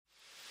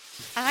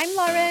I'm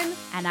Lauren.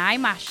 And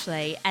I'm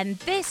Ashley. And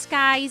this,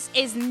 guys,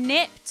 is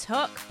Nip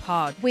Tuck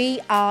Pod. We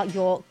are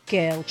your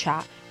girl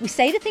chat. We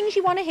say the things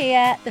you want to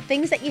hear, the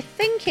things that you're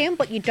thinking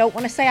but you don't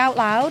want to say out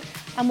loud.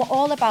 And we're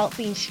all about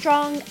being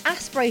strong,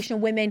 aspirational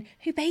women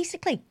who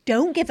basically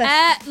don't give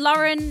a...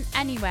 Lauren,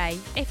 anyway,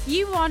 if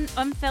you want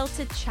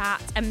unfiltered chat,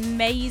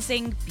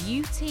 amazing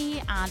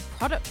beauty and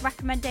product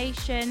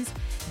recommendations,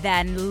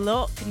 then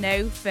look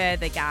no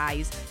further,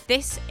 guys.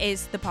 This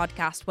is the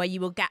podcast where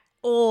you will get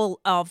all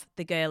of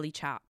the girly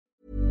chat.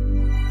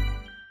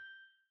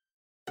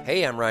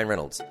 Hey, I'm Ryan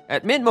Reynolds.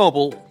 At Mint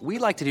Mobile, we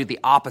like to do the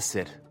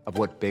opposite of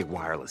what Big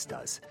Wireless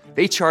does.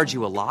 They charge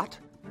you a lot,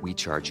 we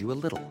charge you a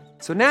little.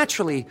 So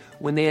naturally,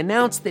 when they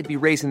announced they'd be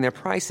raising their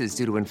prices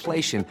due to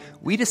inflation,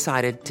 we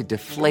decided to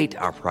deflate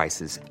our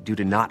prices due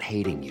to not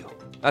hating you.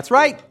 That's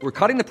right. We're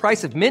cutting the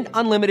price of Mint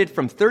Unlimited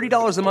from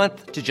 $30 a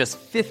month to just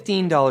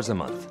 $15 a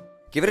month.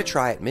 Give it a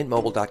try at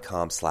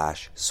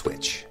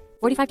mintmobile.com/switch.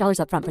 $45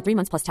 up front for 3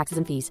 months plus taxes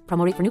and fees.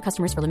 Promo rate for new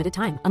customers for limited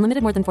time.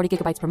 Unlimited more than 40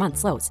 gigabytes per month.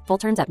 Slows full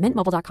terms at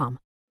mintmobile.com.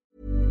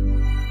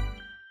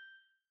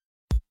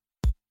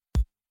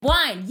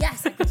 Wine,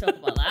 yes, I can talk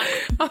about that.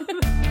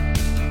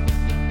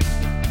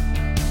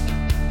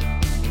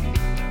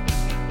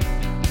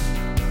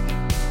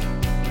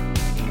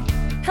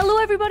 Hello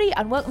everybody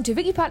and welcome to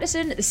Vicky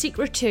Patterson, The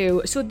Secret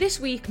To. So this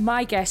week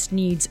my guest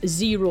needs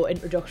zero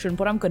introduction,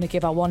 but I'm going to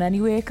give her one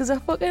anyway because I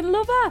fucking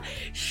love her.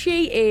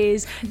 She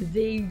is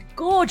the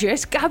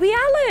gorgeous Gabby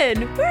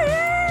Allen.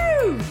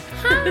 Woo!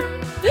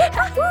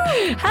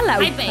 Hi. Hello.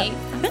 Hi, babe.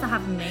 Thanks for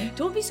having me.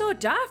 Don't be so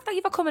daft. Thank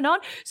you for coming on.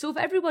 So for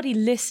everybody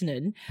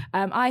listening,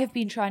 I have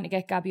been trying to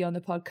get Gabby on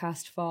the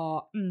podcast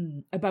for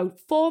about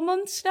 4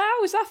 months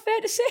now. Is that fair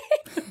to say?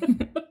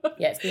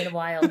 Yeah, it's been a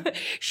while.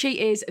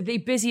 She is the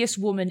busiest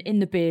woman in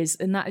the biz,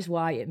 and that is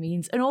why it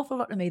means an awful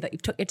lot to me that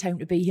you've took your time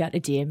to be here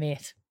today,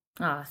 mate.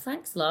 Ah,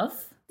 thanks,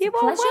 love. You're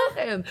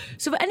welcome.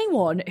 So for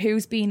anyone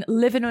who's been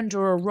living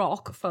under a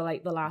rock for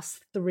like the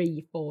last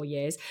 3-4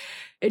 years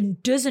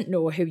and doesn't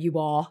know who you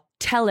are,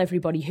 tell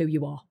everybody who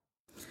you are.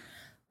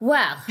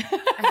 Well,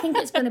 I think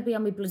it's going to be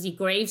on my bloody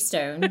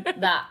gravestone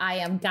that I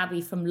am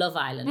Gabby from Love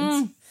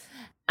Island.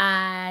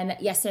 And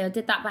yes, so I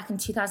did that back in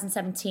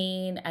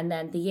 2017, and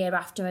then the year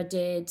after I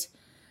did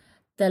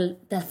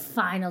the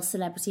final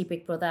Celebrity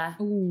Big Brother,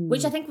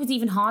 which I think was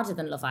even harder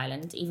than Love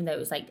Island, even though it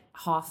was like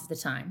half of the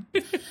time.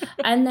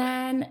 And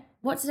then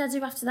what did I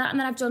do after that? And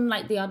then I've done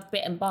like the odd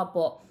bit and bob,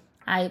 but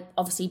I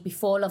obviously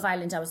before Love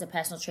Island I was a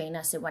personal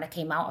trainer, so when I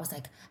came out I was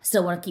like, I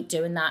still want to keep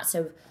doing that,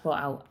 so I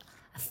brought out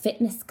a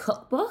fitness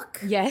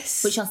cookbook.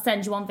 Yes. Which I'll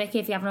send you on, Vicky,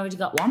 if you haven't already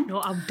got one.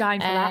 No, I'm dying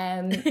for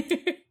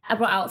that. I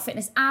brought out a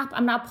fitness app.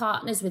 I'm now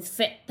partners with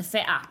the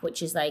Fit app,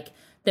 which is like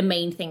the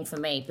main thing for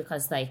me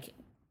because like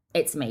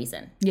it's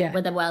amazing. Yeah.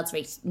 We're the world's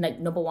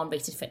number one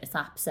rated fitness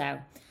app. So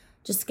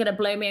just going to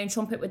blow my own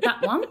trumpet with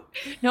that one.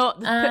 No,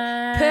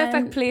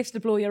 perfect place to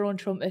blow your own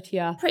trumpet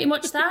here. Pretty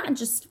much that, and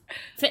just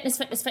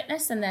fitness,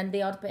 and then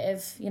the odd bit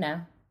of,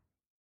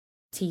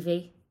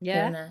 TV.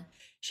 Yeah.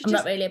 I'm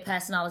not really a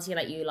personality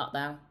like you lot,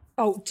 though.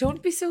 Oh,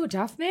 don't be so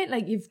daft, mate.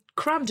 Like, you've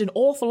crammed an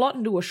awful lot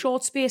into a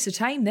short space of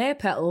time there,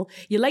 Petal.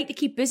 You like to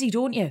keep busy,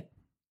 don't you?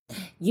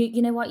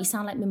 You know what? You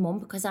sound like my mum,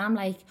 because I'm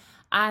like,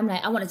 I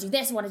want to do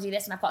this,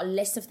 and I've got a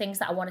list of things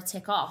that I want to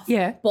tick off.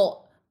 Yeah.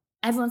 But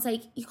everyone's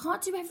like, you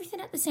can't do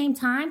everything at the same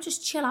time.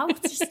 Just chill out.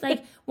 Just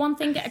like one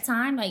thing at a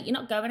time. Like, you're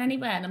not going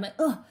anywhere. And I'm like,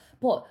 oh,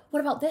 but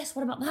what about this?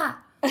 What about that?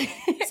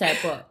 So,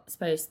 but I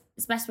suppose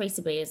it's the best way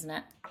to be, isn't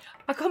it?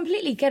 I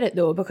completely get it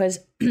though, because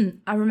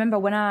I remember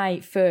when I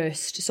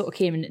first sort of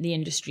came into the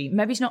industry,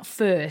 maybe it's not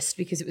first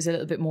because it was a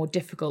little bit more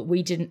difficult.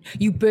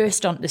 You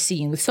burst onto the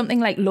scene with something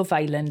like Love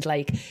Island,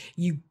 like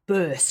you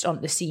burst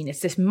onto the scene.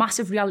 It's this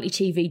massive reality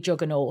TV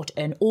juggernaut,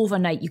 and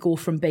overnight you go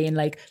from being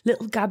like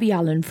little Gabby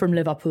Allen from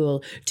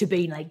Liverpool to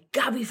being like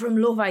Gabby from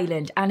Love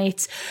Island. And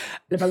it's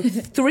about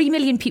 3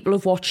 million people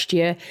have watched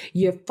you.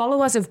 Your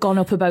followers have gone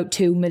up about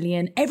 2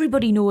 million.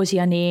 Everybody knows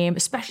your name,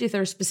 especially if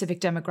they're a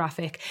specific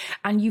demographic.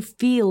 And you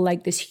feel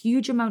like this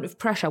huge amount of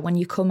pressure when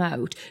you come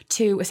out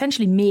to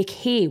essentially make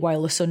hay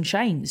while the sun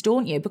shines,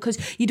 don't you? Because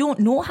you don't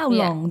know how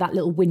long that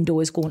little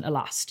window is going to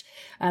last.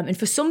 And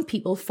for some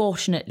people,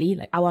 fortunately,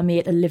 like our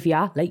mate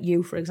Olivia, like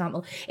you, for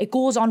example, it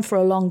goes on for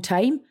a long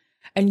time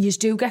and you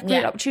do get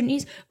great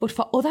opportunities. But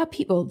for other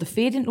people, they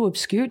fade into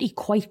obscurity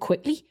quite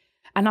quickly.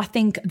 And I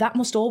think that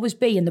must always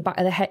be in the back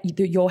of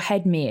your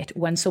head, mate,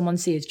 when someone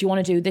says, do you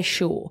want to do this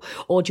show?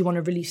 Or do you want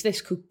to release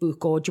this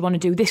cookbook? Or do you want to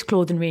do this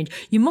clothing range?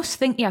 You must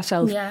think to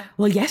yourself,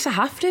 well, yes, I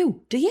have to.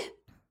 Do you?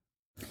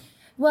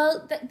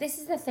 Well, this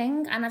is the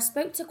thing. And I've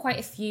spoke to quite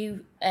a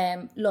few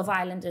Love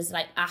Islanders,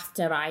 like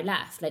after I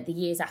left, like the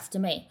years after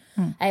me.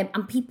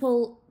 And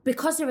people,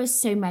 because there is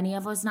so many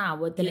of us now,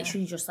 they're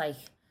literally just like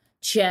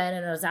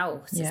churning us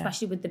out,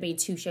 especially with there being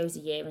 2 shows a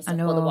year and stuff.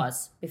 Well, there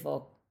was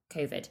before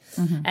COVID.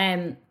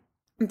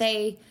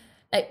 They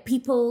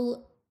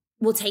people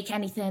will take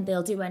anything,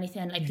 they'll do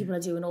anything. Like people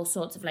are doing all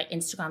sorts of like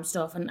Instagram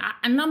stuff, and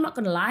I'm not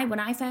gonna lie, when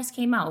I first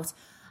came out,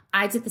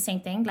 I did the same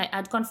thing. Like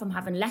I'd gone from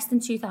having less than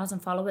 2,000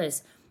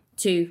 followers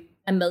to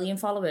 1 million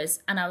followers,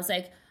 and I was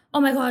like, oh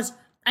my God,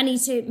 I need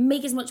to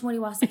make as much money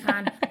whilst I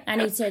can. I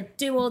need to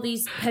do all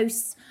these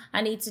posts.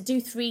 I need to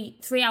do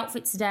three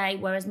outfits a day.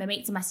 Whereas my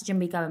mates are messaging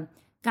me going,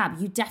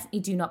 Gab, you definitely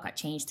do not get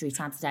changed 3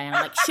 times a day. And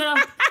I'm like, shut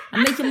up.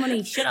 I'm making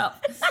money. Shut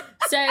up.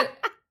 So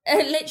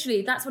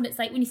literally, that's what it's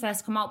like when you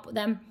first come out. But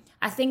then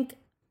I think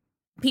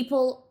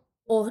people,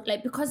 or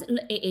like, because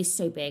it is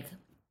so big,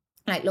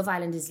 like Love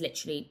Island is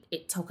literally,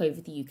 it took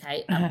over the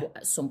UK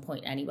at some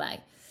point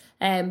anyway.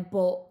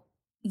 But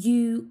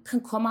you can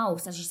come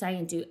out, as you say,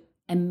 and do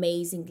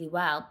amazingly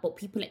well, but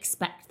people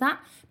expect that.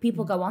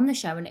 People go on the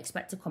show and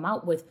expect to come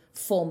out with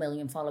 4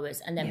 million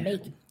followers and then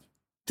make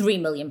 £3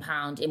 million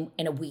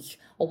in a week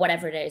or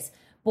whatever it is.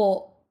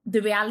 But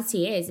the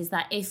reality is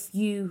that if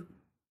you're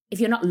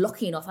not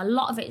lucky enough, a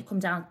lot of it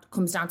comes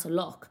down to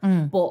luck.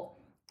 But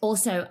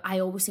also, I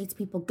always say to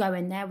people, go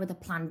in there with a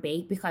plan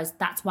B, because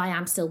that's why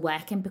I'm still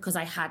working, because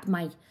I had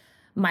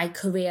my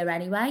career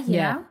anyway, you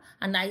know,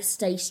 and I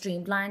stay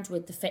streamlined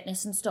with the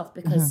fitness and stuff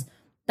because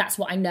that's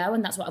what I know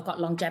and that's what I've got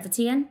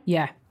longevity in.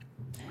 Yeah.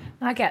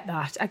 I get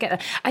that.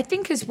 I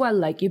think as well,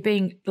 like, you're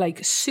being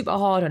like super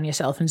hard on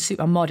yourself and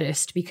super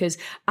modest, because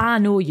I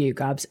know you,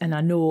 Gabs, and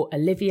I know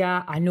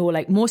Olivia. I know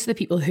like most of the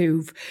people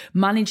who've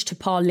managed to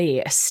parlay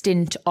a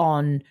stint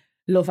on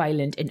Love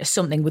Island into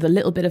something with a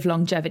little bit of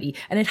longevity.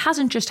 And it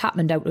hasn't just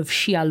happened out of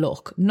sheer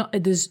luck.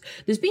 There's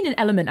been an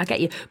element, I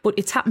get you, but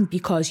it's happened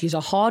because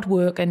you're hard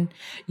working,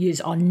 you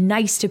are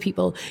nice to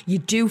people, you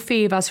do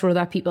favours for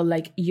other people,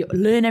 like you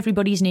learn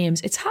everybody's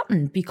names. It's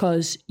happened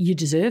because you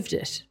deserved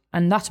it.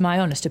 And that's my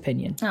honest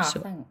opinion. Oh,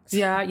 thanks.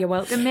 Yeah, you're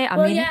welcome, mate.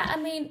 I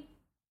mean,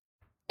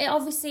 it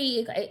obviously,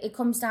 it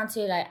comes down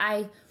to, like,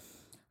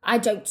 I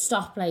don't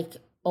stop, like,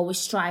 always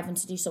striving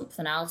to do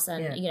something else.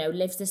 And, you know,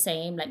 Liv's the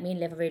same. Like, me and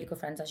Liv are really good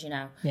friends, as you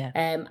know. Yeah.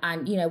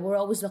 And, you know, we're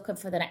always looking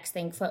for the next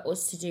thing for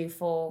us to do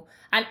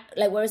and,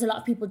 like, whereas a lot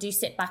of people do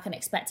sit back and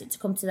expect it to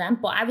come to them.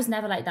 But I was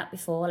never like that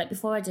before. Like,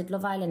 before I did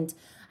Love Island,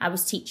 I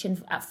was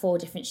teaching at 4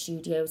 different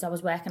studios. I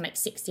was working like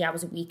 60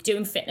 hours a week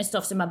doing fitness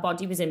stuff, so my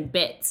body was in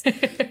bits.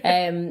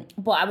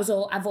 But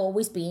I've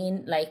always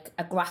been like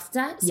a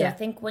grafter. So I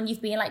think when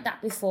you've been like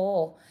that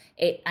before,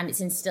 and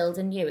it's instilled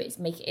in you, it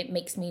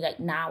makes me like,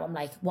 now I'm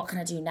like, what can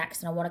I do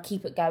next? And I want to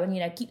keep it going,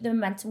 you know, keep the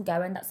momentum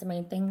going. That's the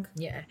main thing.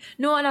 Yeah.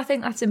 No, and I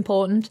think that's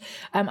important.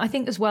 I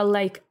think as well,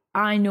 like,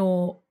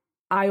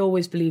 I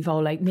always believe,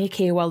 like, make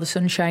hay while the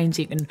sun shines.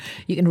 You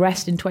can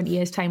rest in 20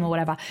 years' time or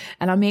whatever.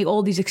 And I make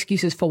all these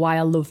excuses for why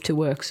I love to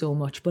work so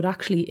much. But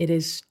actually, it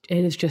is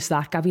just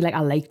that, Gabby. Like,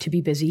 I like to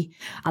be busy.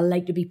 I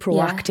like to be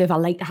proactive.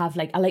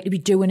 Yeah. I like to be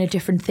doing a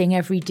different thing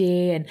every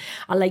day. And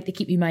I like to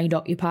keep my mind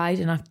occupied.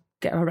 And I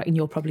reckon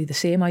you're probably the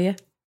same, are you?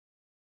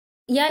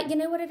 Yeah, you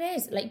know what it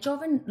is? Like,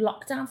 during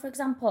lockdown, for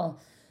example,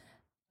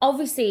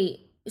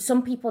 obviously,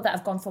 some people that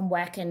have gone from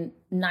working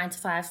 9 to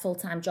 5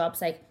 full-time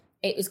jobs, like,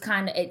 it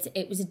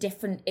was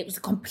a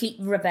complete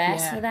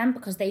reverse for them,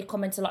 because they'd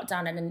come into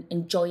lockdown and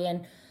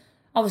enjoying,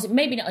 obviously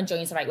maybe not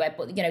enjoying is the right word,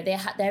 but, you know,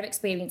 they're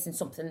experiencing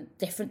something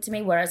different to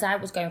me. Whereas I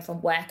was going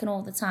from working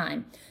all the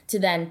time to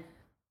then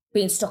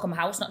being stuck in my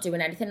house, not doing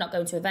anything, not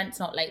going to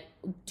events, not like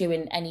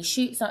doing any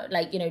shoots, not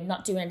like, you know,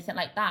 not doing anything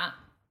like that.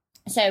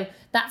 So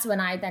that's when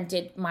I then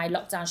did my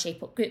lockdown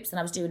shape up groups, and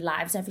I was doing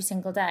lives every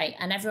single day.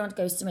 And everyone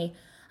goes to me,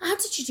 how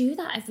did you do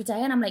that every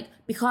day? And I'm like,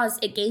 because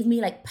it gave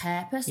me like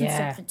purpose and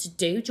something to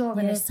do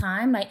during this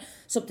time, like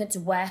something to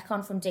work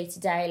on from day to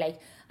day, like,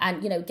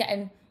 and, you know,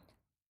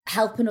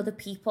 helping other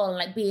people, and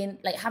like being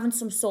like having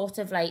some sort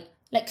of like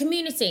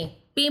community,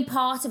 being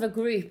part of a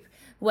group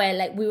where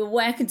like we were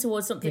working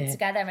towards something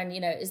together. And, you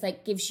know, it's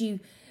like gives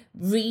you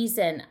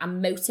reason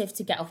and motive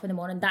to get up in the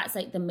morning. That's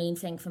like the main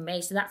thing for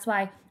me. So that's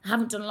why I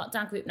haven't done a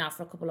lockdown group now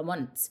for a couple of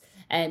months,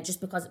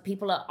 just because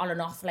people are on and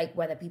off, like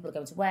whether people are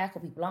going to work or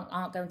people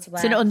aren't going to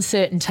work. It's an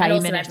uncertain time.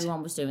 And also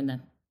everyone was doing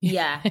them.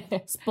 Yeah.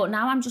 But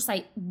now I'm just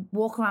like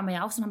walk around my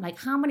house and I'm like,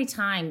 how many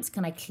times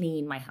can I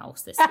clean my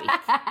house this week?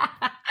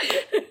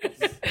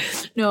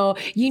 No,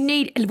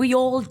 we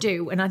all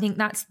do. And I think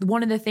that's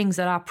one of the things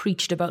that I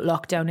preached about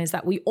lockdown, is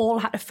that we all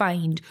had to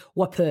find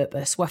our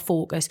purpose, our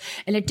focus.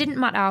 And it didn't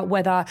matter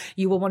whether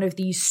you were one of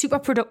these super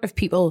productive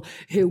people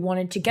who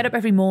wanted to get up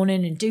every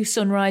morning and do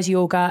sunrise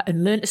yoga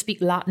and learn to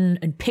speak Latin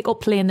and pick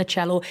up playing the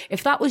cello.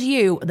 If that was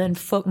you, then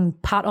fucking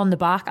pat on the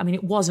back. I mean,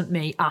 it wasn't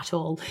me at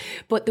all.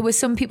 But there were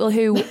some people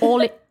who all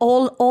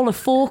the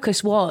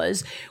focus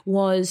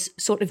was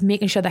sort of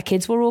making sure their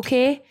kids were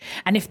okay.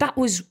 And if that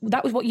was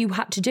what you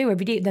had to do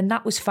every day, then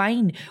that was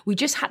fine. We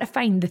just had to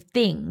find the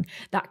thing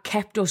that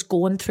kept us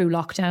going through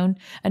lockdown.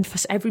 And for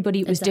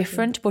everybody, it was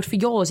different. But for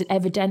yours, it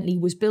evidently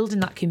was building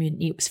that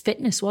community. It was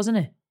fitness, wasn't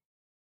it?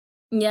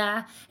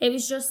 Yeah, it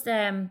was just,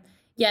 the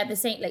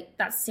same, like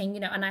that's the thing,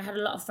 you know, and I had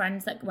a lot of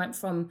friends that went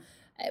from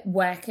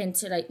working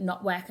to like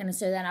not working. And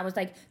so then I was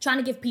like trying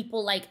to give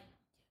people like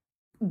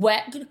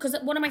work, because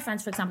one of my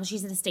friends, for example,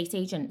 she's an estate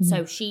agent. Mm-hmm.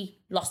 So she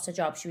lost her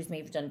job. She was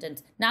made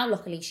redundant. Now,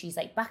 luckily, she's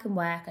like back in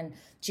work and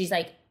she's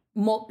like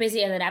more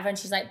busier than ever. And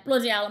she's like,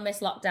 bloody hell, I miss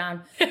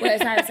lockdown.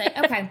 Whereas I was like,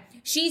 okay,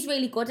 she's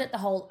really good at the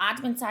whole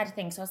admin side of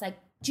things. So I was like,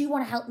 do you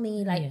want to help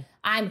me? Like,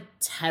 I'm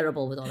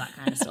terrible with all that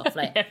kind of stuff.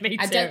 Like,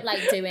 I don't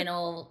like doing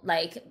all,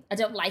 like, I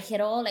don't like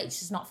it all. Like, it's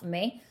just not for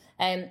me.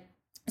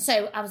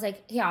 So I was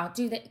like, yeah, I'll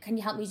do that. Can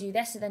you help me do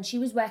this? So then she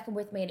was working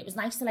with me, and it was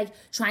nice to like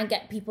try and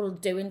get people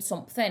doing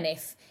something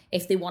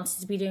if they wanted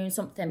to be doing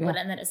something. Yeah. But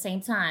then at the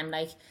same time,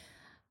 like,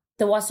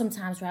 there was some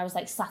times where I was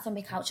like sat on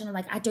my couch and I'm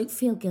like, I don't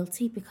feel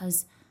guilty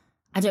because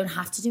I don't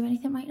have to do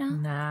anything right now.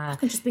 Nah. I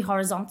can just be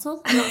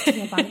horizontal. I'm not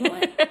feeling bad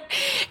about it.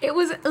 It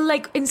was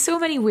like, in so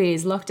many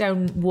ways,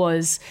 lockdown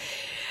was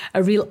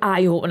a real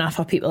eye-opener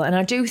for people. And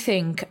I do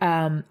think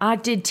I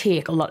did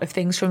take a lot of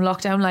things from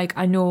lockdown. Like,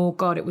 I know,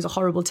 God, it was a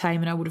horrible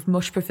time and I would have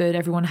much preferred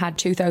everyone had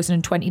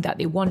 2020 that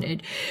they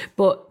wanted.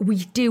 But we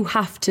do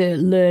have to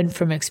learn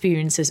from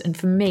experiences. And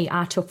for me,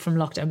 I took from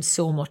lockdown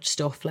so much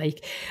stuff.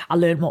 Like, I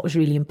learned what was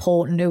really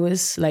important to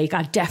us. Like,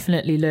 I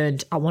definitely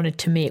learned I wanted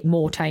to make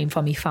more time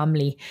for my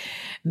family,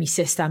 my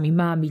sister, my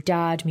mum, my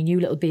dad, my new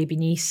little baby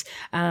niece.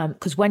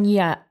 Because when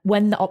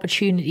the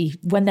opportunity,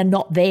 when they're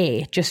not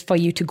there just for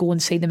you to go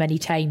and see them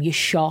anytime, you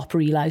sharp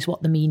realise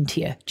what they mean to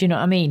you. Do you know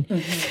what I mean?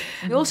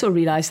 I also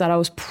realised that I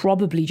was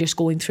probably just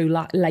going through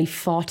life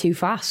far too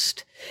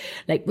fast.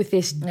 Like, with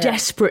this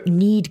desperate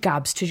need,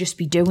 Gabs, to just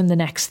be doing the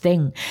next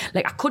thing.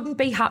 Like, I couldn't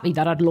be happy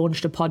that I'd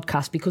launched a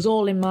podcast because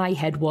all in my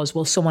head was,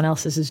 well, someone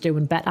else's is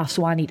doing better,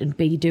 so I need to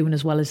be doing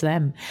as well as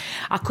them.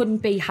 I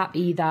couldn't be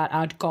happy that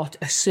I'd got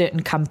a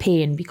certain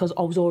campaign because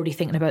I was already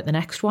thinking about the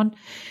next one.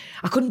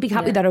 I couldn't be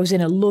happy that I was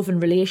in a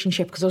loving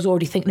relationship because I was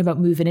already thinking about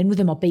moving in with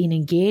him or being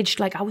engaged.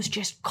 Like, I was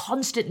just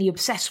constantly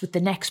obsessed with the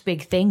next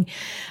big thing.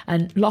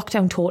 And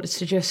lockdown taught us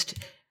to just,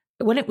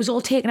 when it was all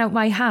taken out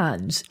my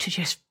hands, to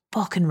just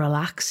fucking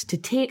relax, to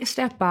take a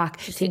step back.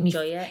 Just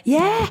enjoy it.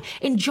 Yeah,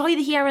 enjoy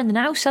the here and the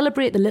now,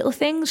 celebrate the little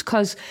things.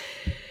 Because,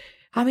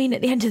 I mean,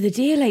 at the end of the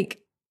day, like,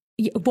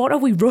 what are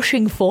we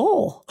rushing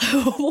for?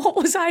 What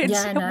was I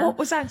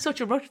in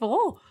such a rush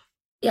for?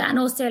 Yeah, and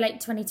also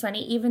like 2020,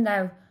 even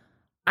though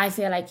I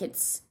feel like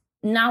it's,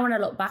 now when I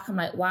look back, I'm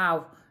like,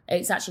 wow,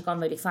 it's actually gone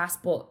really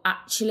fast. But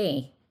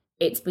actually,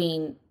 it's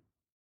been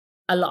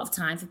a lot of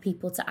time for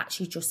people to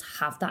actually just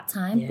have that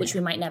time, which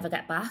we might never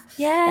get back.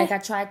 Yeah. Like, I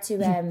tried to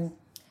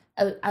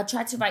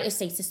write a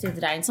status the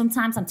other day, and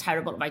sometimes I'm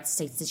terrible at writing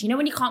statuses. You know,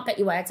 when you can't get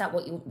your words out,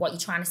 what you're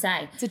trying to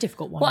say. It's a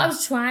difficult one. What I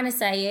was trying to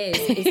say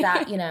is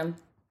that, you know,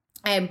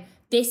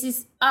 this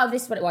is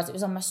what it was. It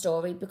was on my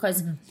story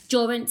because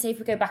during, say if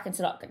we go back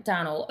into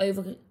lockdown or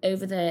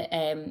over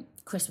the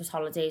Christmas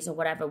holidays or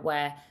whatever,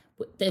 where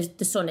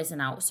the sun isn't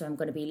out, so I'm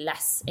going to be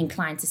less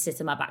inclined to sit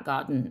in my back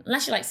garden,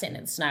 unless you like sitting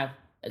in the snow,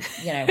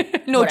 you know.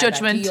 No whatever,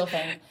 judgment. do your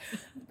thing.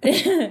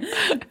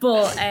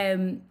 But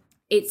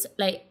it's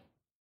like,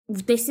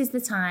 this is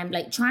the time,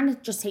 like, trying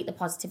to just take the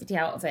positivity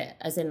out of it,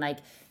 as in, like,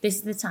 this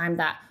is the time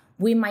that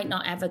we might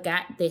not ever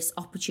get this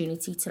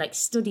opportunity to, like,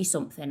 study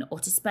something or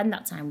to spend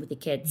that time with the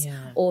kids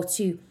or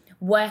to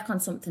work on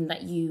something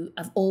that you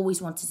have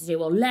always wanted to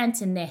do, or learn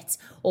to knit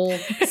or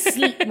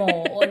sleep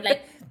more, or,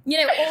 like, you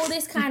know, all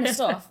this kind of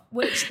stuff,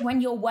 which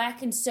when you're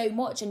working so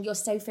much and you're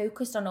so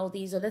focused on all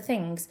these other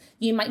things,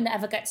 you might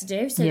never get to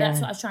do. So that's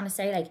what I was trying to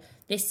say. Like,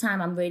 this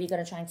time I'm really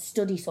going to try and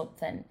study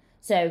something.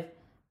 So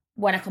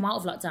when I come out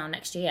of lockdown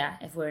next year,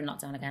 if we're in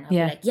lockdown again, I'll be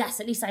like,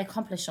 yes, at least I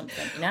accomplished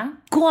something, you know?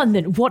 Go on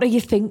then. What are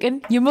you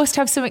thinking? You must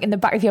have something in the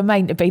back of your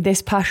mind to be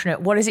this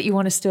passionate. What is it you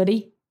want to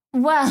study?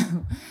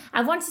 Well,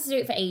 I wanted to do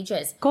it for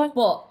ages. Go on.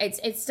 But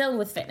it's still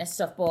with fitness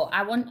stuff. But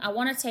I want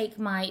to take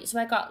so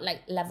I got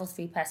like level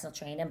 3 personal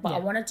training, but I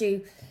want to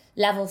do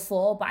level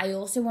 4. But I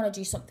also want to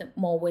do something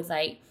more with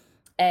like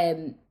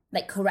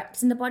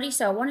correcting the body.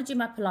 So I want to do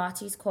my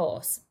Pilates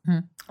course.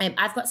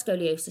 I've got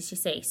scoliosis, you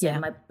see.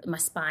 So my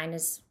spine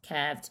is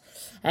curved.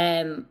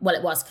 Well,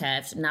 it was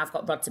curved. Now I've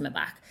got rods in my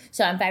back.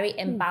 So I'm very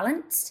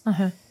imbalanced.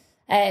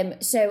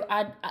 So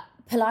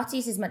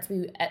Pilates is meant to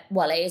be,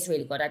 well, it is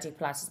really good. I do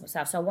Pilates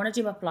myself. So I want to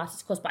do my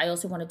Pilates course, but I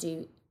also want to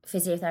do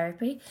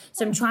physiotherapy.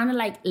 So I'm trying to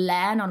like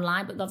learn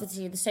online, but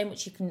obviously there's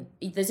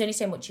only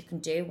so much you can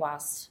do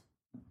whilst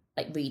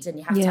like reading.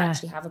 You have to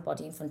actually have a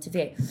body in front of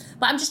you.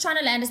 But I'm just trying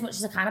to learn as much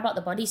as I can about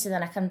the body, so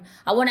then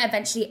I want to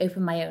eventually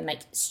open my own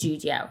like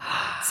studio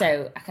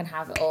so I can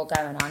have it all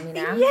going on, you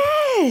know?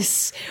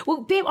 Yes.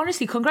 Well, babe,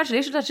 honestly,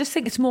 congratulations. I just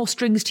think it's more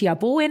strings to your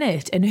bow,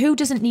 innit? And who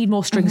doesn't need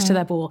more strings to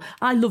their bow?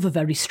 I love a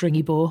very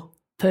stringy bow,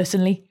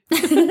 personally.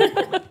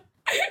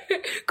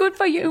 Good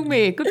for you,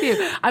 mate. Good for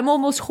you. I'm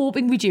almost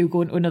hoping we do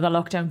go into another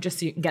lockdown just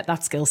so you can get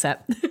that skill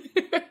set.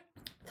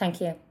 Thank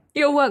you.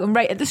 You're welcome.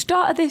 Right, at the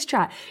start of this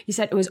chat, you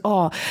said it was,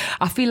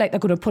 I feel like they're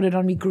going to put it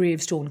on me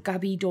gravestone,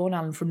 Gabby Dawn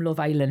Allen from Love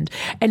Island.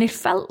 And it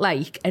felt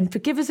like, and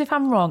forgive us if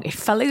I'm wrong, it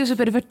felt like there was a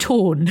bit of a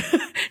tone.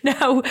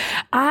 Now,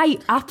 I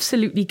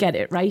absolutely get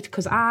it, right?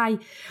 Because I've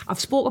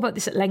spoke about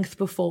this at length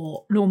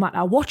before. No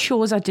matter what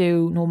shows I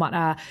do, no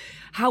matter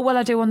how well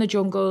I do on The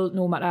Jungle,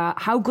 no matter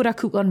how good I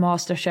cook on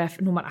MasterChef,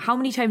 no matter how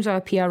many times I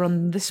appear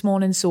on This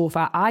Morning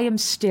Sofa, I am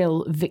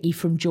still Vicky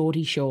from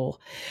Geordie Shore.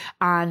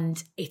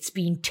 And it's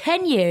been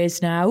 10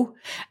 years now. now.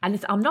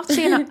 And I'm not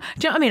saying, do you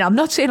know what I mean? I'm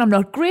not saying I'm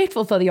not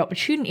grateful for the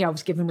opportunity I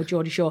was given with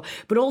Geordie Shore,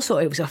 but also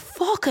it was a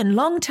fucking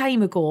long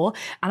time ago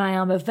and I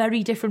am a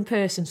very different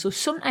person. So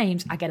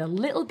sometimes I get a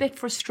little bit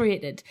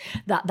frustrated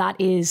that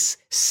is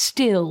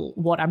still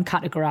what I'm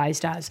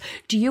categorised as.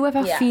 Do you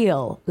ever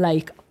feel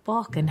like,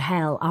 fucking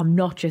hell, I'm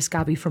not just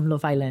Gabby from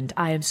Love Island,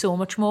 I am so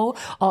much more?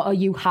 Or are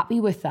you happy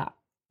with that?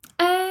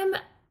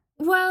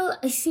 Well,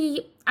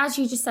 see, as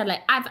you just said,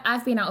 like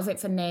I've been out of it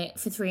for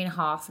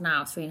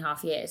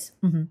 3.5 years.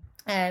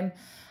 Mm-hmm.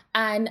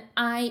 And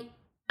I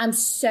am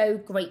so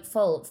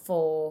grateful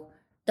for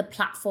the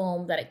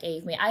platform that it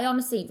gave me. I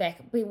honestly, Vic,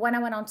 when I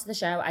went onto the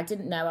show, I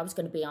didn't know I was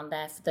going to be on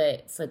there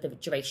for the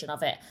duration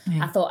of it.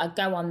 I thought I'd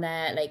go on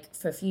there like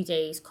for a few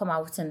days, come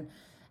out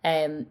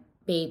and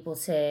be able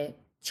to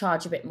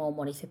charge a bit more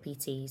money for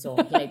PTs or,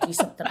 do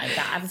something like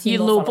that. I have a few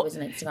more followers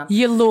on Instagram.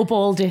 You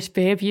lowballed it,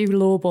 babe. You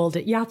lowballed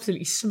it. You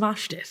absolutely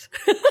smashed it.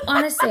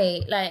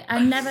 Honestly, like I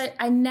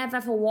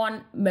never for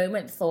one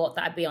moment thought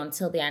that I'd be on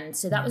till the end.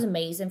 So that was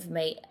amazing for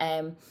me.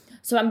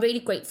 So I'm really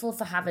grateful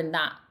for having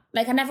that.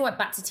 Like I never went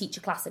back to teach a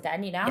class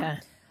again, Yeah.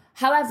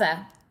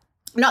 However,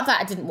 not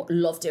that I didn't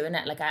love doing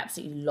it. Like I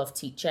absolutely love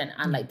teaching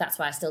and like that's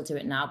why I still do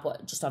it now,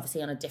 but just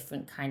obviously on a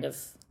different kind of,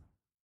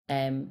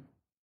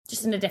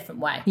 just in a different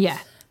way. Yeah.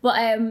 But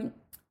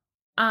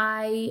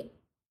I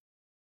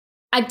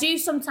do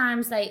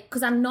sometimes like,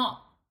 because I'm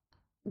not,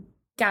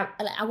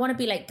 I want to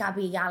be like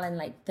Gabby Allen,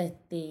 like the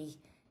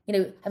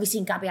have you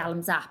seen Gabby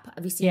Allen's app?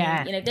 Have you seen,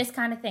 this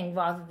kind of thing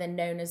rather than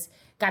known as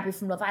Gabby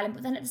from Love Island.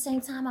 But then at the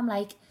same time, I'm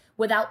like,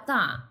 without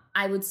that,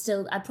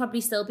 I'd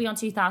probably still be on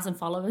 2,000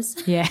 followers.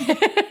 Yeah.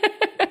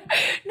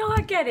 No,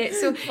 I get it.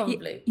 So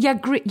probably.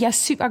 You're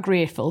super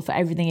grateful for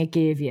everything it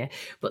gave you,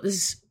 but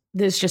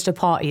there's just a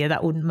part of you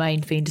that wouldn't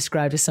mind being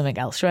described as something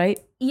else, right?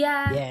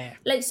 Yeah.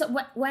 Like, so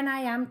when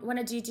I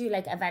do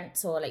like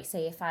events or like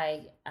say if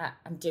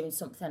I'm doing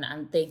something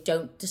and they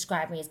don't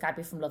describe me as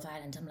Gabby from Love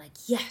Island, I'm like,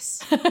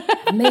 yes,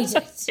 I made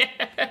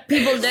it.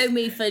 People know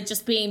me for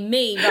just being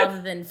me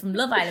rather than from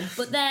Love Island.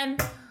 But then,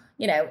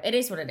 it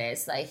is what it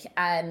is. Like,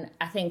 and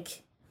I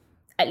think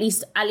at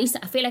least I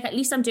feel like at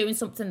least I'm doing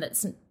something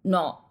that's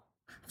not,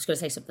 I was going to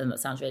say something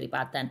that sounds really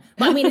bad then.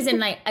 But I mean, as in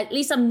like, at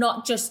least I'm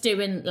not just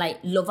doing like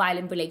Love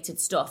Island related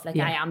stuff. Like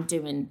I am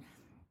doing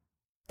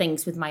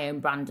things with my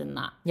own brand and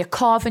that. You're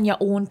carving your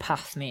own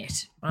path,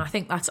 mate. And I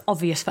think that's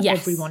obvious for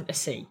everyone to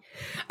see.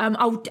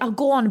 I'll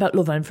go on about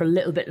Love Island for a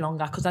little bit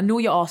longer because I know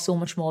you are so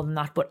much more than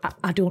that, but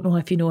I don't know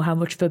if you know how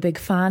much of a big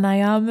fan I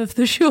am of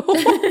the show.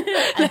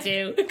 I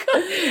do.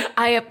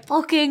 I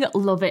fucking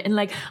love it. And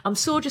like, I'm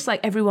so just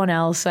like everyone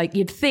else. Like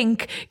you'd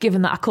think,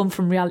 given that I come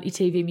from reality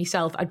TV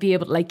myself, I'd be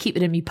able to like keep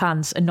it in my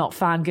pants and not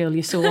fangirl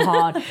you so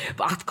hard,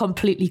 but I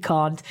completely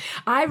can't.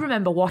 I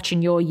remember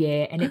watching your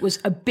year and it was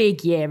a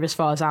big year as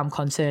far as I'm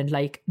concerned.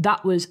 Like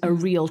that was a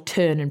real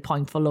turning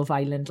point for Love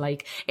Island.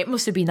 Like it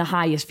must have been the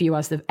highest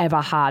viewers they've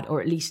ever had,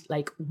 or at least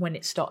like when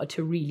it started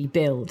to really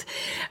build.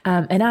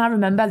 And I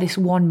remember this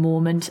one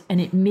moment and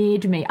it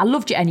made me, I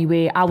loved you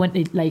anyway. I went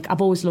to like,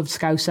 I've always loved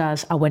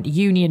Scousers. I went to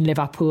uni in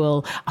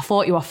Liverpool. I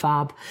thought you were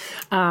fab.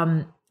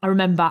 I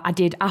remember I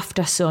did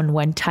After Sun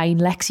when Tyne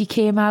Lexi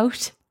came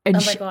out. And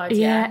oh my God,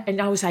 yeah.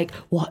 And I was like,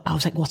 what? I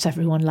was like, what's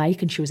everyone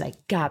like? And she was like,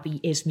 Gabby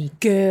is me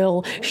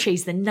girl.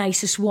 She's the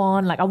nicest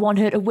one. Like, I want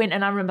her to win.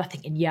 And I remember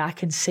thinking, yeah, I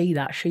can see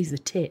that. She's the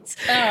tits.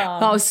 Oh.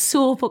 I was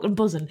so fucking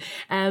buzzing.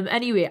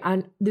 Anyway,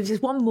 and there was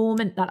this one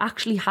moment that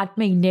actually had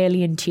me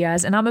nearly in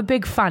tears. And I'm a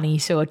big fanny,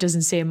 so it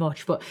doesn't say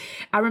much. But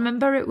I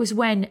remember it was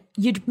when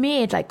you'd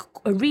made like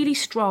a really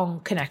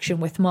strong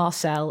connection with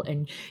Marcel,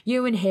 and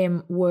you and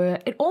him were,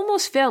 it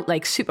almost felt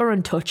like super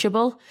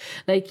untouchable.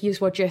 Like, you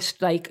were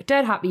just like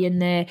dead happy in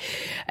there.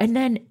 And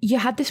then you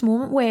had this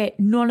moment where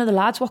none of the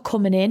lads were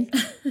coming in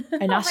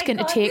and asking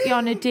to take you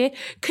on a date.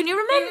 Can you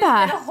remember?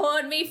 You're going to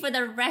haunt me for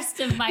the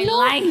rest of my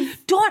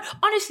life. Don't.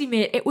 Honestly,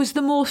 mate, it was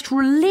the most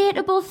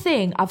relatable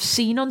thing I've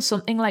seen on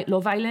something like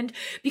Love Island,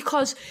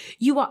 because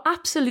you are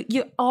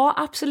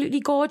absolutely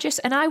gorgeous.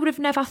 And I would have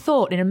never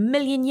thought in a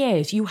million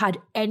years you had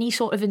any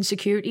sort of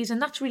insecurities. And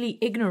that's really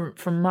ignorant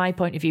from my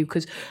point of view,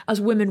 because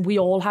as women, we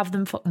all have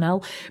them, fucking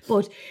hell.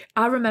 But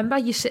I remember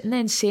you sitting there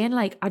and saying,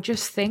 like, I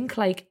just think,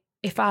 like,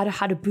 if I'd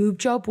had a boob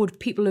job, would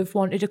people have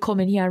wanted to come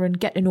in here and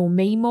get to know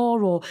me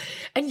more?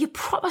 And you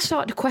proper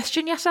started to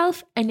question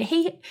yourself. And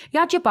he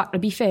had your back, to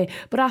be fair.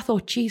 But I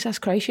thought, Jesus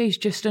Christ, she's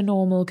just a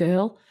normal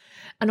girl.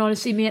 And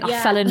honestly, mate,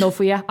 I fell in love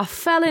with you. I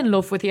fell in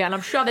love with you. And I'm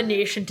sure the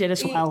nation did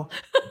as well.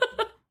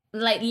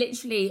 Like,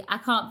 literally, I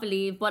can't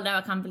believe, but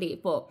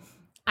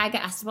I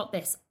get asked about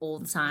this all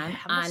the time.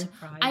 And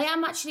I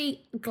am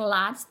actually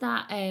glad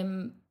that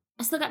I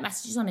still get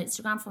messages on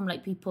Instagram from,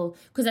 like, people,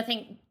 because I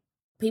think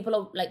people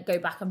will like go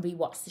back and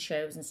rewatch the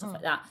shows and stuff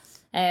like that.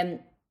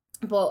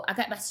 But I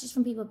get messages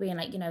from people being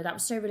like, that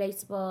was so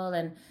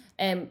relatable,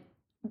 and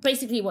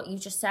basically what you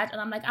just said. And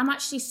I'm like, I'm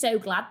actually so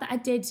glad that I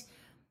did,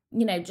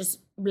 just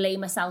lay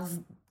myself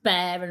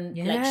bare and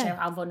like show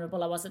how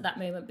vulnerable I was at that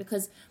moment,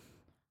 because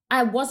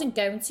I wasn't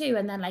going to.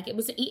 And then like it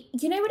was,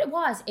 you know what it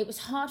was? It was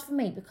hard for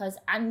me because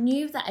I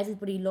knew that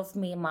everybody loved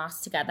me and Mars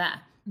together.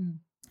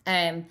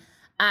 And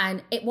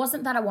it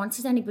wasn't that I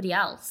wanted anybody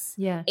else.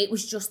 Yeah. It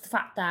was just the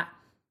fact that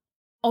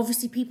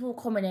obviously people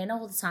were coming in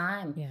all the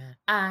time. Yeah.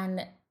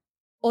 And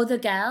other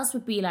girls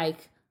would be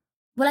like,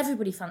 well,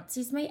 everybody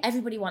fancies me.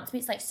 Everybody wants me.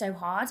 It's like so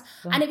hard.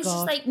 And it was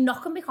just like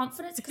knocking my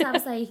confidence because I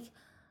was like,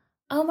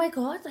 oh my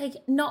God, like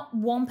not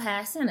one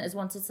person has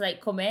wanted to like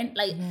come in,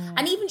 like,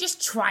 and even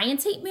just try and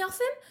take me off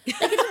him.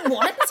 Like I didn't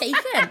want to be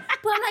taken,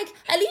 but I'm like,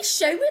 at least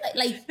show me that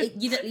like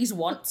you'd at least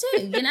want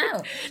to, you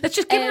know. Let's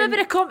just give him a bit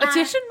of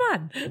competition,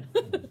 man. Yeah,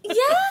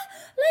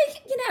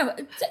 like, you know,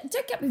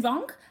 don't get me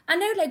wrong. I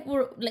know like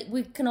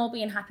we can all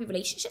be in happy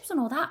relationships and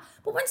all that,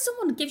 but when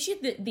someone gives you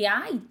the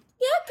eye,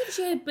 it gives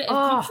you a bit of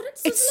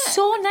confidence, doesn't it's it?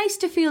 so nice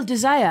to feel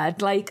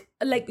desired. Like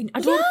I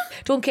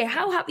don't care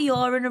how happy you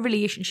are in a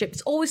relationship.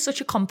 It's always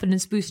such a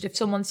confidence boost if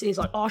someone says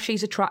like, "Oh,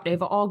 she's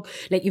attractive," or "Oh,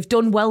 like you've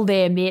done well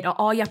there, mate," or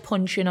 "Oh, you're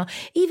punching," or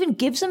even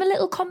gives them a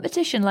little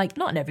competition. Like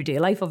not in everyday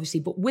life, obviously,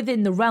 but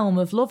within the realm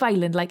of Love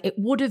Island, like it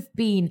would have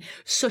been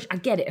such. I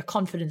get it, a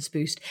confidence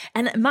boost,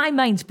 and my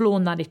mind's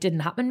blown that it didn't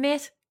happen,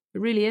 mate.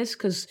 It really is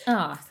because.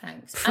 Oh,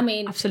 thanks. I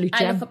mean, absolute I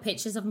gem. look at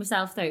pictures of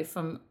myself though.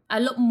 I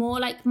look more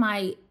like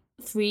my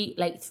 3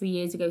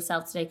 years ago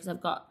self today because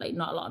I've got like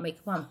not a lot of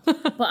makeup on,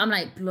 but I'm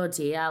like,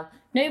 bloody hell,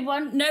 no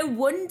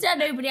wonder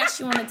nobody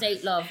actually want to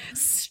date, love.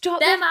 Stop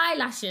them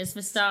eyelashes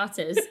for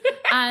starters.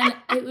 And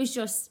it was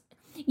just,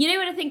 you know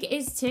what I think it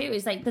is too,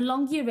 is like the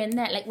longer you're in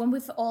there, like when we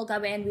all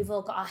go in, we've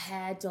all got our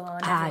hair done,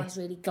 everyone's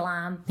really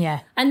glam,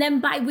 and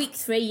then by week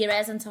 3 your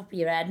hair's on top of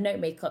your head, no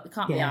makeup, you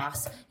can't be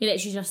arsed, you're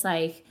literally just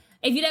like,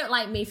 if you don't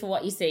like me for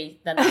what you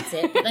see, then that's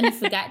it. But then you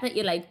forget that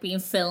you're like being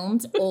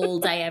filmed all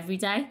day, every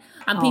day.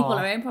 And people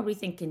around probably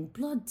thinking,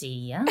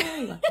 bloody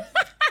hell,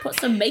 put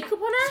some makeup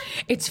on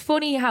her. It's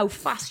funny how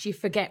fast you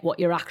forget what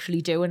you're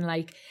actually doing.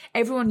 Like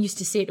everyone used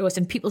to say to us,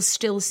 and people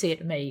still say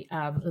to me,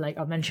 like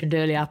I mentioned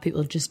earlier,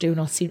 people just do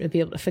not seem to be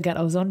able to forget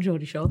I was on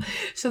Geordie Shore.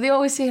 So they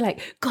always say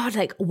like, God,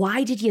 like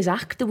why did you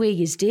act the way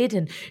you did?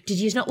 And did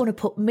you not want to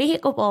put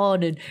makeup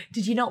on? And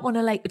did you not want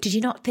to did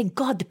you not think,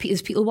 God,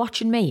 there's people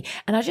watching me?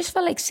 And I just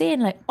felt like saying,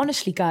 like,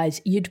 honestly,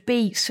 guys, you'd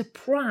be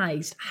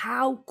surprised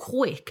how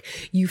quick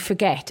you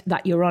forget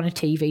that you're on a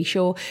TV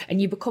show and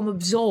you become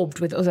absorbed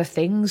with other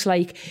things.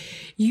 Like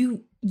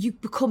you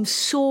become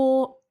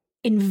so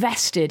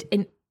invested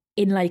in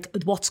like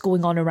what's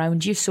going on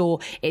around you.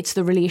 So it's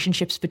the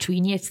relationships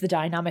between you, it's the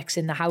dynamics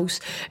in the house,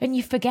 and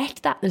you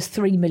forget that there's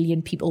 3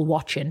 million people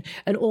watching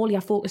and all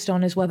you're focused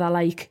on is whether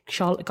like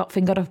Charlotte got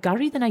fingered off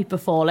Gary the night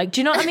before. Like,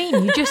 do you know what I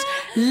mean? You just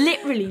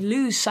literally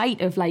lose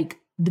sight of like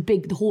the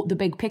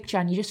big picture,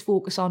 and you just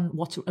focus on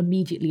what's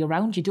immediately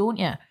around you, don't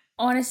you?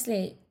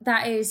 Honestly,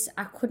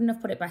 I couldn't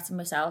have put it better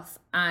myself.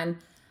 And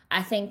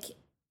I think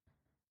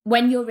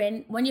when you're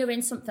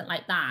in something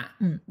like that,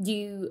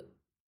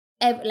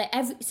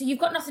 so you've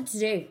got nothing to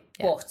do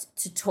but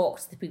to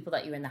talk to the people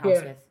that you're in the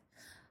house with,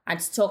 and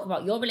to talk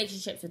about your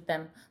relationships with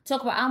them,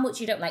 talk about how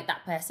much you don't like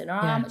that person or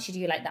how much you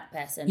do like that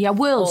person. Yeah,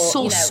 world's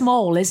so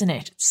small, isn't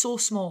it? So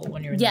small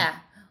when you're in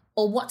there.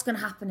 Or what's going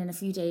to happen in a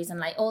few days and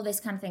like all this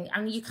kind of thing.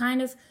 And you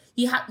kind of,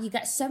 you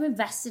get so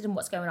invested in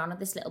what's going on in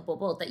this little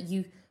bubble that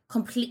you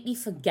completely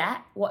forget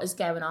what is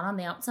going on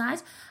the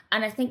outside.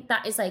 And I think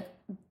that is like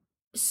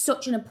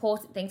such an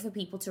important thing for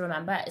people to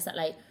remember, is that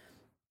like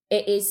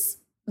it is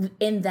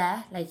in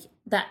there, like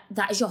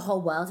that is your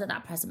whole world at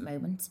that present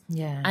moment.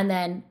 Yeah. And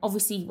then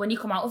obviously when you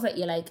come out of it,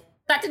 you're like,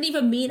 that didn't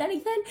even mean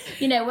anything.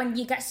 You know, when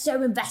you get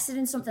so invested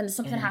in something and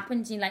something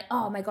happens and you're like,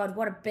 oh my God,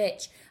 what a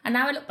bitch. And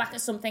now I look back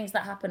at some things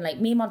that happened. Like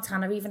me and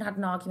Montana even had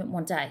an argument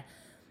one day.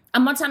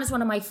 And Montana's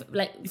one of my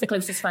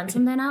closest friends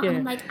from there now. And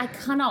I'm like, I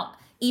cannot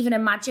even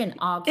imagine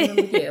arguing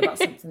with you about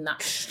something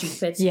that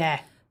stupid. Yeah.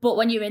 But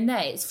when you're in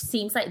there, it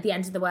seems like the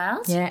end of the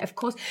world. Yeah, of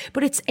course.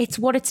 But it's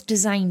what it's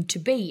designed to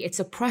be. It's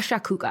a pressure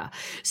cooker.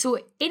 So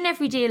in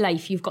everyday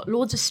life, you've got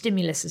loads of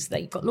stimuluses there.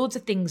 You've got loads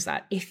of things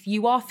that if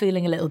you are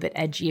feeling a little bit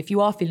edgy, if you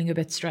are feeling a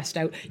bit stressed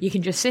out, you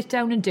can just sit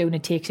down and do, and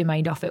it takes your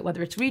mind off it.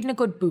 Whether it's reading a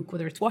good book,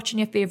 whether it's watching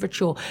your favourite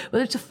show,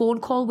 whether it's a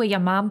phone call with your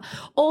mum,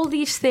 all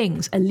these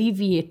things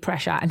alleviate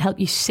pressure and help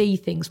you see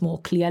things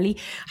more clearly.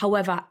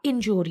 However,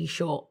 in Geordie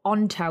Shore,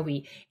 on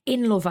Towie,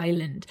 in Love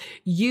Island,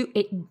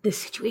 the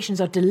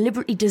situations are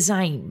deliberately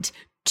designed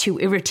to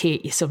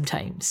irritate you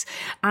sometimes,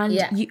 and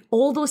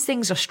all those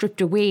things are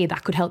stripped away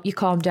that could help you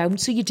calm down.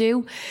 So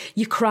you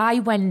cry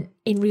when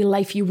in real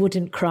life you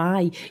wouldn't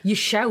cry, you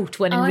shout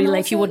when in real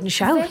life you wouldn't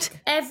shout.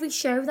 Every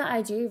show that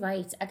I do,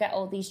 right, I get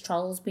all these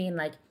trolls being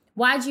like,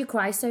 why do you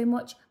cry so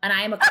much? And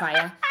I am a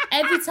crier.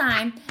 every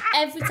time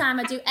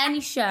I do any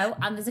show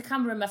and there's a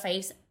camera in my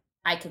face,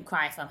 I can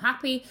cry if I'm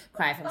happy,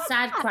 cry if I'm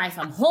sad, cry if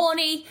I'm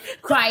horny,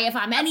 cry if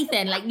I'm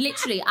anything. Like,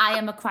 literally, I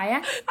am a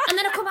crier. And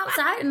then I come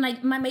outside and,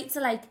 like, my mates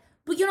are like,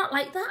 but you're not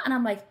like that. And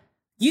I'm like,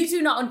 You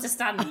do not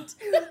understand.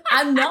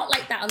 I'm not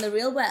like that on the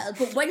real world.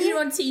 But when you're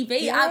on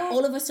TV,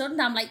 all of a sudden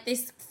I'm like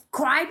this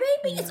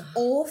crybaby. It's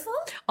awful.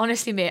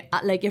 Honestly, mate,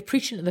 like you're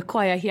preaching to the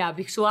choir here,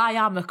 because so I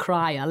am a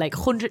crier, like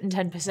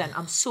 110%.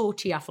 I'm so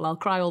tearful. I'll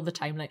cry all the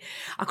time. Like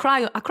I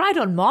cried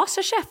on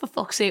MasterChef, for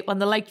fuck's sake, when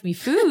they liked me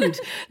food.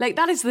 Like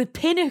that is the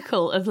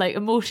pinnacle of like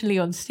emotionally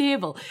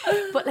unstable.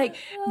 But like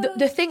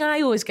the thing I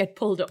always get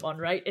pulled up on,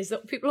 right, is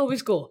that people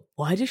always go,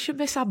 why does she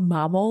miss her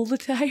mum all the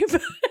time?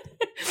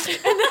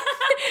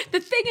 The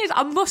thing is,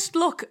 I must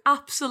look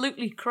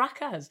absolutely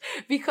crackers,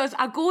 because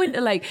I go into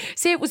like,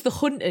 say it was The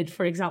Hunted,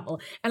 for example,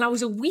 and I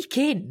was a week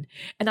in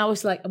and I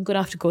was like, I'm going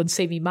to have to go and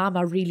see me mum.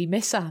 I really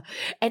miss her.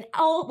 And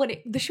when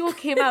the show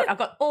came out, I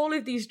got all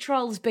of these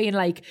trolls being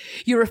like,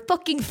 you're a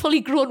fucking fully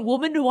grown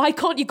woman. Why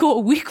can't you go a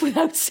week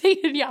without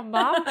seeing your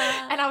mum?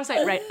 And I was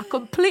like, right, I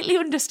completely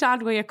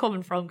understand where you're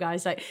coming from,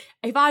 guys. Like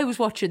if I was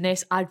watching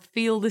this, I'd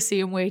feel the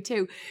same way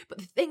too. But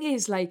the thing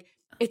is, like,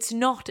 it's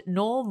not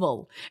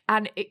normal.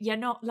 And you're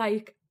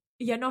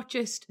not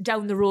just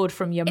down the road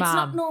from your mum. It's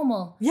not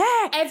normal.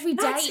 Yeah. Every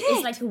day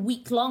is like a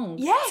week long.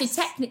 Yes.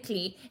 So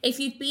technically, if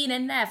you've been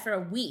in there for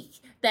a week,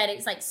 then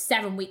it's like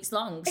 7 weeks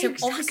long. So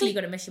obviously you're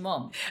going to miss your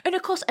mum. And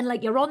of course, and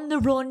like you're on the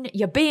run,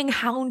 you're being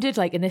hounded,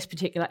 like in this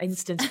particular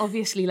instance,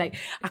 obviously, like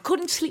I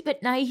couldn't sleep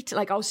at night.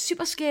 Like I was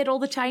super scared all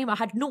the time. I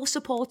had no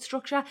support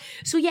structure.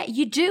 So yeah,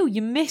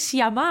 you miss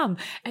your mum.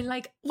 And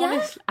like,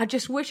 honestly, I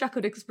just wish I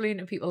could explain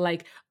to people,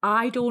 like,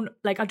 I don't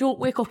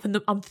wake up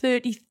I'm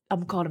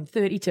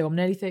 32, I'm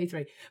nearly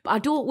 33. But I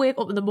don't wake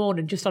up in the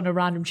morning just on a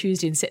random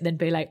Tuesday and sit there and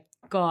be like,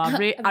 God,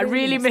 I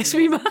really miss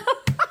me mum.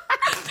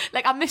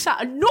 Like I miss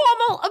that a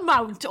normal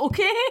amount,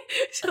 okay?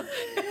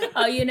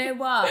 Oh, you know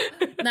what?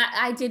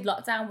 I did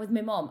lockdown with my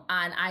mum,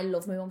 and I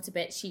love my mum to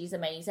bits. She's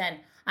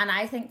amazing. And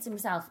I think to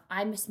myself,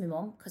 I miss my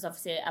mum, because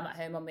obviously I'm at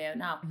home on my own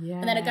now. Yeah.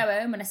 And then I go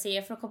home and I see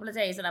her for a couple of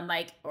days and I'm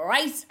like,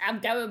 right, I'm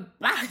going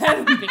back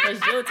home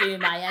because you're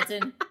doing my head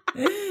in.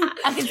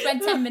 I can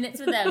spend 10 minutes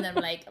with her and then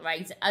I'm like,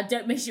 right, I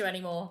don't miss you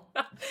anymore.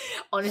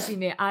 Honestly,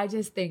 mate, I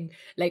just think,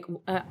 like,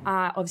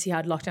 I obviously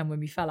had lockdown when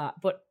we fell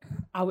out, but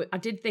I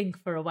did think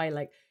for a while,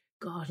 like,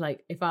 God,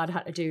 like if I'd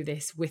had to do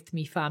this with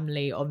me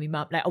family or me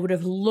mum, like I would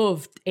have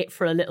loved it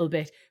for a little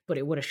bit, but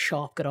it would have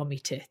sharp got on me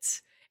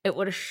tits. It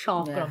would have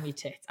sharp got on me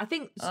tits. I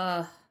think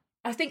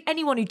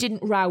anyone who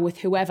didn't row with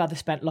whoever they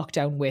spent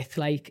lockdown with,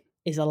 like,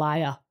 is a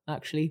liar.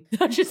 Actually,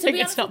 I just think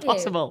it's not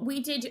possible. We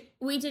did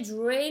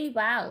really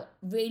well,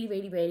 really,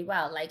 really, really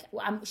well. Like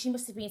she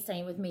must have been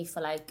staying with me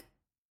for like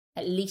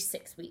at least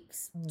 6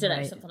 weeks. Don't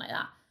know, something like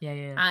that.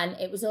 Yeah. And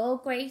it was all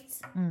great.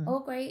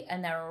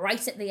 And then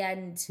right at the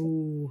end,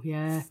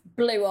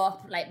 blew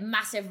up, like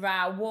massive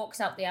row,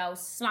 walks out the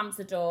house, slams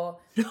the door,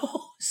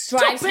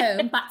 drives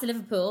home, back to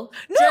Liverpool,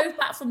 drove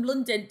back from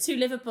London to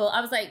Liverpool.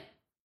 I was like,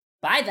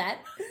 bye then.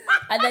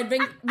 And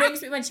then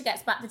rings me when she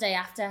gets back the day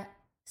after.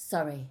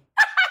 Sorry.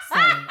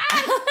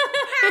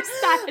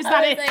 Is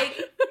that it?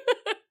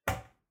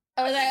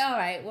 I was like, all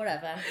right,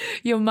 whatever.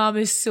 Your mum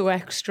is so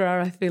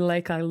extra. I feel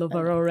like I love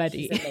her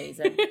already. She's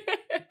amazing.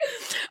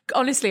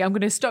 Honestly, I'm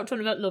going to stop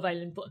talking about Love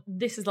Island, but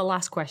this is the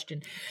last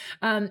question.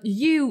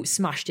 You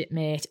smashed it,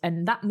 mate,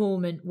 and that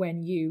moment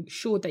when you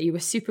showed that you were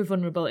super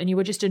vulnerable and you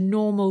were just a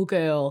normal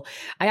girl,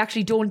 I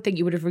actually don't think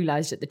you would have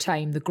realised at the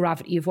time the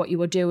gravity of what you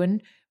were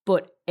doing,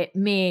 but it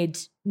made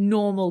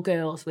normal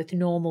girls with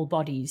normal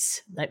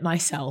bodies, like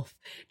myself,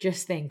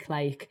 just think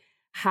like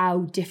how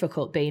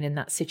difficult being in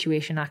that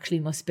situation actually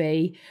must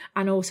be.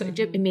 And also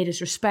it made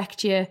us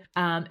respect you,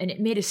 and it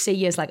made us see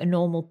you as like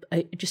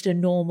just a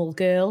normal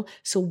girl.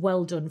 So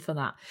well done for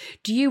that.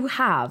 Do you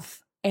have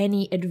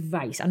any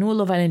advice? I know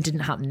Love Island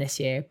didn't happen this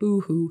year,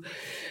 boo-hoo,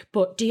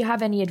 but do you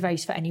have any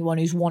advice for anyone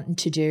who's wanting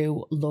to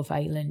do Love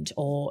Island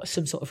or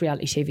some sort of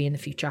reality TV in the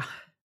future?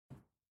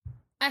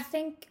 I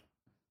think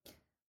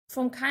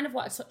from kind of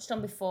what I touched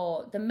on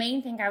before, the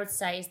main thing I would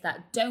say is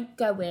that don't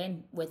go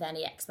in with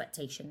any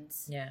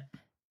expectations. Yeah.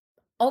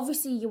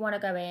 Obviously, you want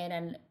to go in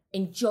and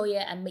enjoy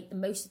it and make the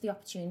most of the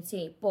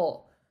opportunity,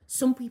 but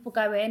some people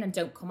go in and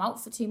don't come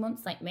out for 2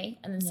 months like me,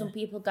 and then some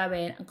people go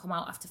in and come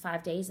out after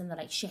 5 days and they're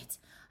like, shit,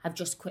 I've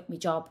just quit my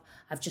job,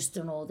 I've just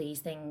done all these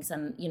things,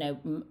 and, you know,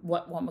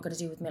 what am I going to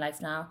do with my life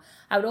now?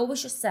 I would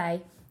always just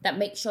say that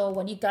make sure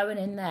when you're going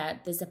in there,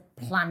 there's a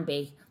plan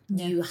B.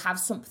 You have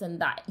something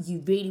that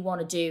you really want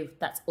to do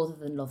that's other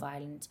than Love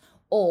Island.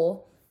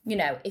 Or, you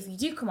know, if you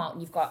do come out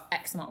and you've got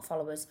X amount of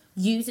followers,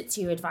 use it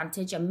to your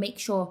advantage and make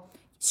sure,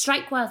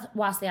 strike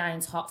whilst the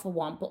iron's hot for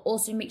one, but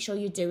also make sure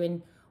you're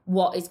doing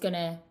what is going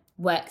to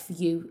work for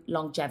you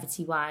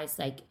longevity-wise.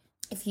 Like,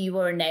 if you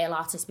were a nail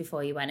artist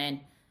before you went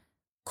in,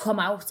 come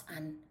out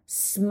and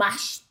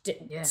smash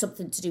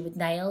something to do with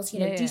nails. You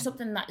know, do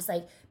something that is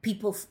like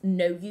people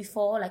know you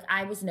for. Like,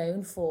 I was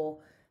known for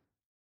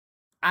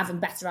having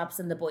better abs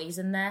than the boys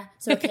in there.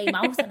 So I came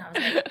out and I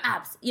was like,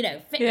 abs, you know,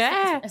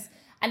 fitness.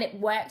 And it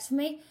worked for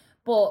me.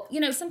 But, you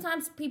know,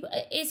 sometimes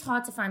it is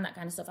hard to find that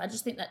kind of stuff. I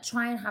just think that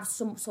try and have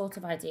some sort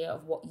of idea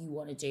of what you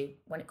want to do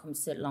when it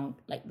comes to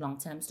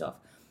long-term stuff.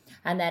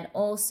 And then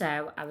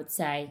also, I would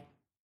say,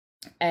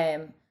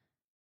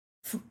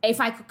 if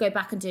I could go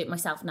back and do it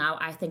myself now,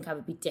 I think I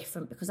would be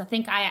different, because I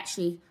think I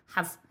actually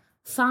have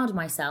found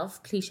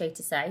myself, cliche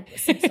to say,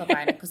 since Love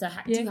Island, because I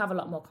do have a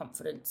lot more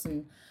confidence,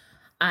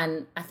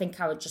 and I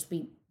think I would just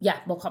be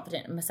more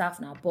confident in myself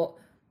now. But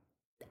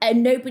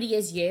nobody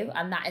is you,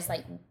 and that is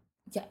like,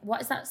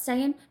 what is that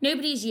saying?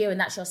 Nobody is you, and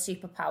that's your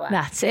superpower.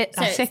 That's it.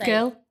 That's it,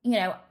 girl. You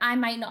know, I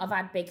might not have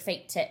had big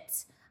fake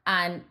tits,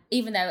 and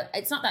even though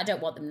it's not that I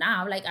don't want them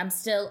now, like I'm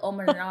still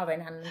and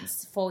ahhing, and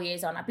it's 4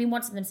 years on. I've been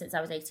wanting them since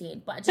I was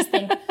 18, but I just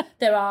think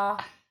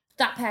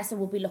that person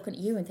will be looking at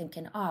you and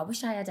thinking, oh, I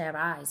wish I had her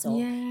eyes, or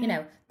you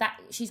know, that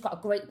she's got a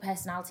great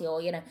personality,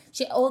 or you know,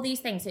 all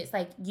these things. So it's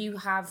like you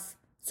have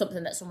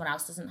something that someone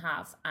else doesn't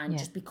have, and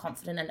just be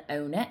confident and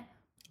own it.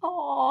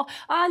 Oh,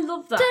 I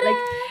love that.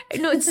 Like,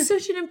 you know, it's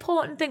such an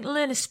important thing to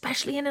learn,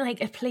 especially in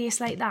like a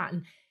place like that.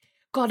 And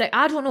God,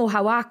 I don't know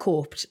how I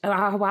coped, or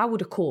how I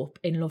would have coped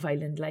in Love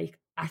Island. Like,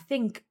 I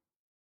think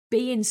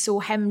being so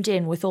hemmed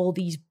in with all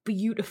these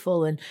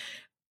beautiful and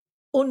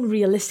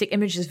unrealistic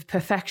images of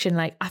perfection,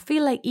 like I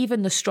feel like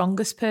even the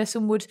strongest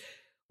person would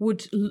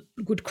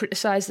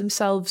criticize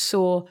themselves.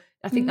 So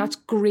I think that's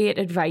great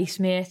advice,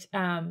 mate.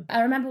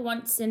 I remember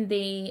once in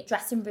the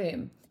dressing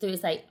room, there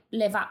was like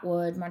Liv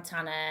Atwood,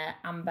 Montana,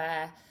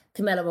 Amber,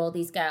 Camilla, all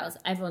these girls.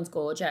 Everyone's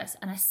gorgeous.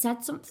 And I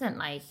said something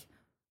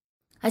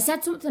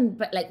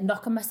but like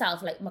knocking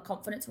myself, like my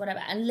confidence, whatever.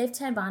 And Liv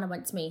turned around and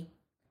went to me,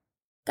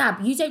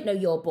 Gab, you don't know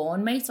you're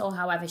born, mate, or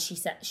however she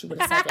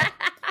would have said it.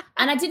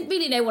 And I didn't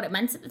really know what it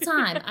meant at the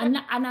time. And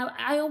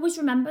I always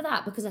remember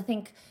that, because I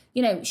think,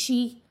 you know,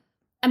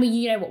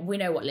 we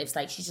know what Liv's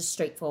like. She's just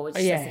straightforward.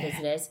 She says it as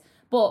it is.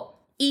 But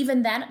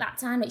even then, at that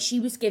time, like she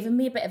was giving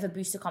me a bit of a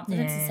boost of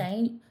confidence and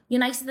saying, you're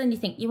nicer than you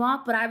think you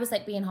are. But I was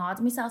like being hard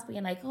on myself,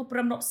 being like, oh, but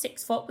I'm not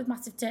 6 foot with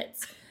massive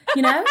tits,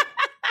 you know?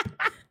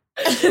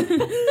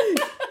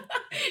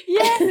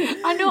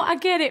 I know, I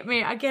get it,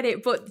 mate, I get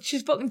it. But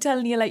she's fucking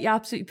telling you like you're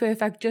absolutely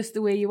perfect just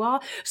the way you are.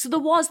 So there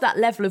was that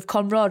level of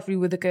camaraderie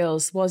with the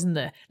girls, wasn't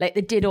there? Like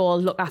they did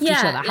all look after each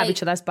other, have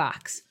each other's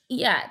backs.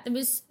 Yeah, there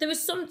was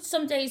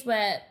some days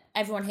where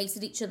everyone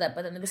hated each other,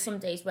 but then there were some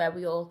days where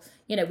we all,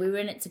 you know, we were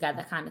in it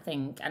together kind of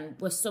thing. And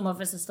some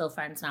of us are still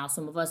friends now,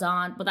 some of us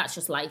aren't, but that's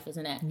just life,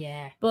 isn't it?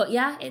 Yeah. But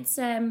yeah, it's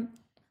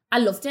I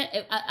loved it.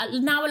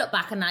 Now I look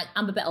back and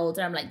I'm a bit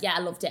older. I'm like, yeah, I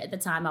loved it. At the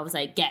time, I was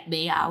like, get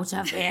me out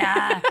of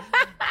here.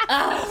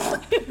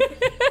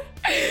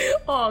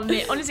 Oh,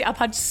 mate, honestly, I've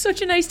had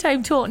such a nice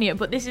time talking to you,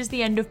 but this is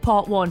the end of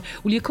part 1.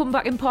 Will you come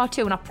back in part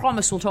 2? And I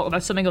promise we'll talk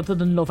about something other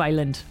than Love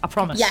Island. I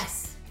promise.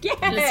 Yes. Yeah.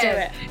 Let's do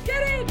it.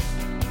 Get in.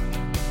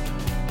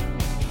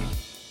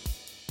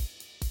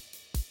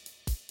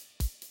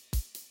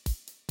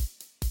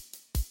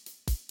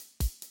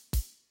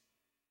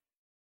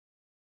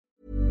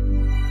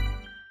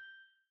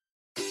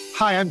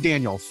 Hi, I'm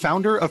Daniel,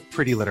 founder of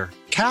Pretty Litter.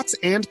 Cats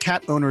and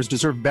cat owners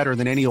deserve better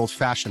than any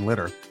old-fashioned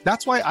litter.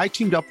 That's why I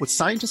teamed up with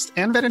scientists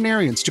and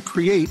veterinarians to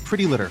create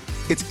Pretty Litter.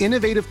 Its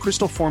innovative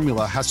crystal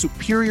formula has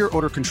superior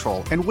odor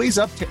control and weighs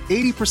up to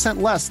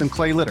 80% less than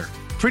clay litter.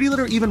 Pretty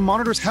Litter even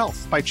monitors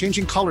health by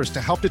changing colors to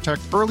help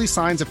detect early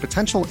signs of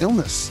potential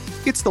illness.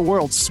 It's the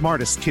world's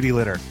smartest kitty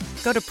litter.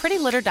 Go to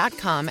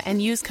prettylitter.com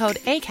and use code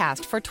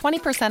ACAST for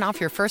 20% off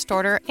your first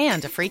order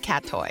and a free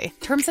cat toy.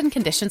 Terms and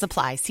conditions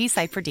apply. See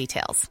site for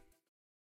details.